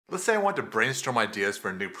Let's say I want to brainstorm ideas for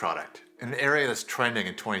a new product in an area that's trending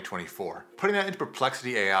in 2024. Putting that into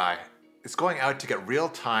Perplexity AI is going out to get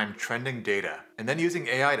real-time trending data and then using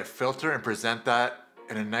AI to filter and present that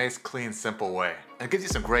in a nice, clean, simple way. And it gives you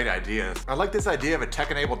some great ideas. I like this idea of a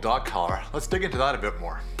tech-enabled dog collar. Let's dig into that a bit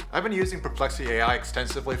more. I've been using Perplexity AI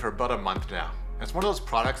extensively for about a month now. It's one of those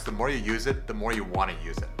products, the more you use it, the more you want to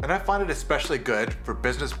use it. And I find it especially good for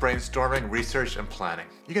business brainstorming, research, and planning.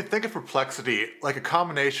 You can think of Perplexity like a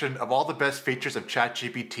combination of all the best features of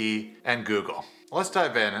ChatGPT and Google. Let's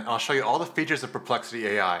dive in and I'll show you all the features of Perplexity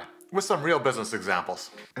AI with some real business examples.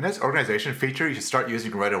 A nice organization feature you should start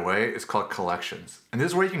using right away is called collections. And this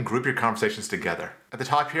is where you can group your conversations together. At the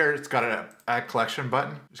top here, it's got an add collection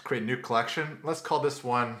button. Just create a new collection. Let's call this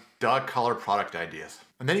one dog collar product ideas.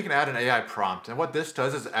 And then you can add an AI prompt. And what this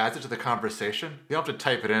does is adds it to the conversation. You don't have to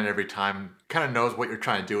type it in every time. It kind of knows what you're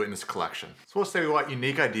trying to do in this collection. So we'll say we want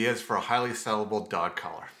unique ideas for a highly sellable dog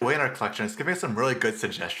collar. Way in our collection, it's giving us some really good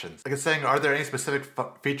suggestions. Like it's saying, are there any specific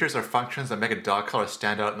features or functions that make a dog collar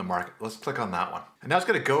stand out in the market? Let's click on that one. And now it's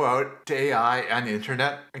going to go out to AI and the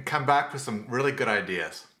internet and come back with some really good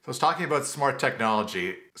ideas. So it's talking about smart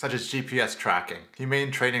technology, such as GPS tracking,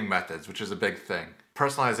 humane training methods, which is a big thing,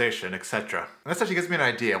 personalization, etc. And this actually gives me an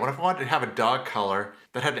idea. What if I wanted to have a dog collar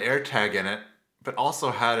that had an air tag in it, but also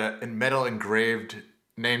had a metal engraved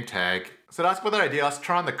name tag? So that's what that idea. Let's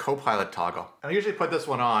turn on the Copilot toggle. And I usually put this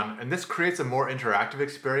one on, and this creates a more interactive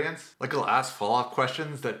experience. Like it'll ask follow-up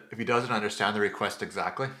questions that if he doesn't understand the request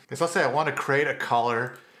exactly. So let's say I want to create a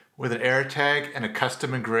collar with an air tag and a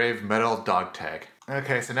custom engraved metal dog tag.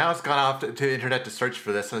 Okay, so now it's gone off to the internet to search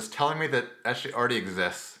for this, and it's telling me that it actually already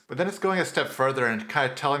exists. But then it's going a step further and kind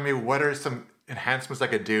of telling me what are some enhancements I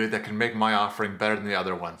could do that can make my offering better than the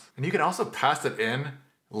other ones. And you can also pass it in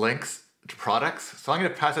links to products. So I'm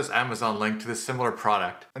going to pass this Amazon link to this similar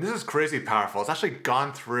product. And this is crazy powerful. It's actually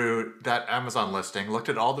gone through that Amazon listing, looked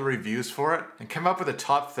at all the reviews for it, and came up with the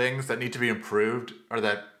top things that need to be improved or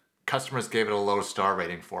that customers gave it a low star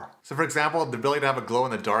rating for. So for example, the ability to have a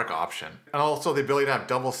glow-in-the-dark option, and also the ability to have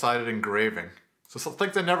double-sided engraving. So some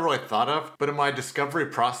things I never really thought of, but in my discovery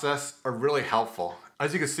process are really helpful.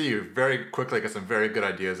 As you can see, you very quickly get some very good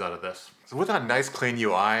ideas out of this. So with that nice clean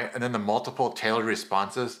UI and then the multiple tailored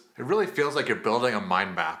responses, it really feels like you're building a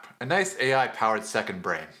mind map, a nice AI-powered second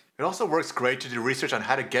brain. It also works great to do research on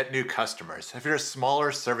how to get new customers if you're a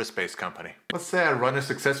smaller service-based company. Let's say I run a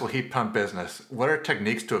successful heat pump business. What are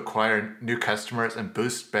techniques to acquire new customers and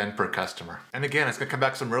boost spend per customer? And again, it's gonna come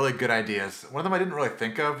back with some really good ideas. One of them I didn't really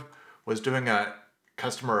think of was doing a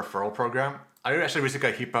customer referral program. I actually recently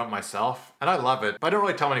got a heat pump myself, and I love it. But I don't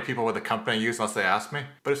really tell many people what the company I use unless they ask me.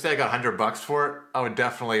 But if say I got $100 for it, I would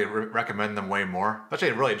definitely recommend them way more. That's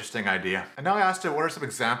actually a really interesting idea. And now I asked it, what are some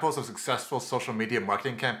examples of successful social media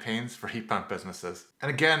marketing campaigns for heat pump businesses?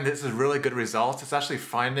 And again, this is really good results. It's actually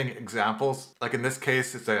finding examples. Like in this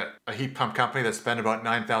case, it's a heat pump company that spent about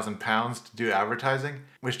 £9,000 to do advertising,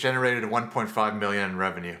 which generated 1.5 million in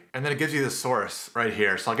revenue. And then it gives you the source right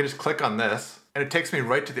here. So I can just click on this, and it takes me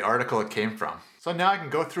right to the article it came from. So now I can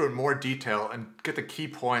go through in more detail and get the key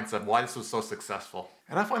points of why this was so successful.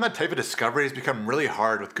 And I find that type of discovery has become really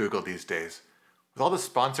hard with Google these days. With all the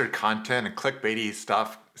sponsored content and clickbaity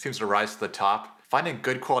stuff seems to rise to the top, finding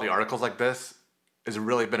good quality articles like this has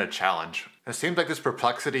really been a challenge. And it seems like this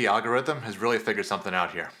Perplexity algorithm has really figured something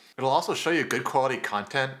out here. It'll also show you good quality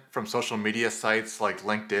content from social media sites like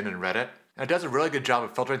LinkedIn and Reddit. And it does a really good job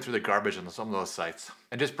of filtering through the garbage on some of those sites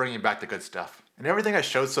and just bringing back the good stuff. And everything I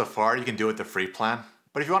showed so far you can do with the free plan.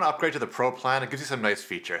 But if you want to upgrade to the pro plan, it gives you some nice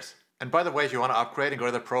features. And by the way, if you want to upgrade and go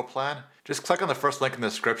to the pro plan, just click on the first link in the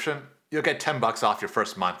description. You'll get $10 off your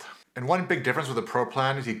first month. And one big difference with the pro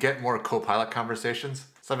plan is you get more Copilot conversations.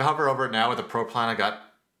 So if I hover over it now with the pro plan, I got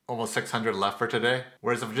almost 600 left for today.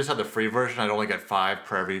 Whereas if I just had the free version, I'd only get 5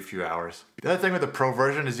 per every few hours. The other thing with the pro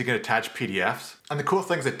version is you can attach PDFs. And the cool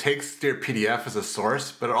thing is it takes your PDF as a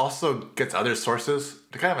source, but it also gets other sources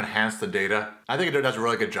to kind of enhance the data. I think it does a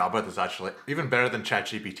really good job with this actually, even better than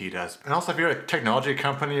ChatGPT does. And also if you're a technology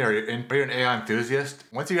company or you're an AI enthusiast,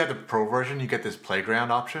 once you have the pro version, you get this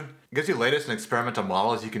playground option. It gives you latest and experimental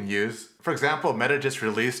models you can use. For example, Meta just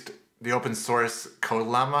released the open source Code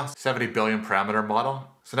Llama 70 billion parameter model.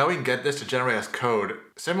 So now we can get this to generate us code,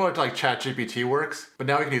 similar to like ChatGPT works, but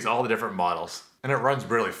now we can use all the different models. And it runs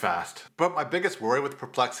really fast. But my biggest worry with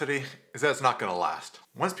Perplexity is that it's not gonna last.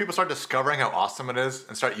 Once people start discovering how awesome it is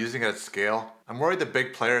and start using it at scale, I'm worried the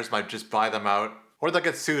big players might just buy them out or they'll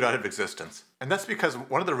get sued out of existence. And that's because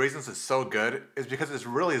one of the reasons it's so good is because it's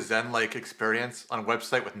really Zen-like experience on a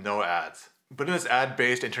website with no ads. But in this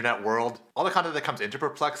ad-based internet world, all the content that comes into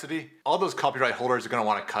Perplexity, all those copyright holders are going to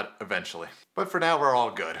want to cut eventually. But for now, we're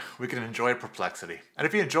all good. We can enjoy Perplexity. And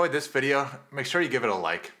if you enjoyed this video, make sure you give it a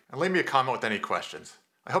like and leave me a comment with any questions.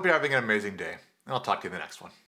 I hope you're having an amazing day, and I'll talk to you in the next one.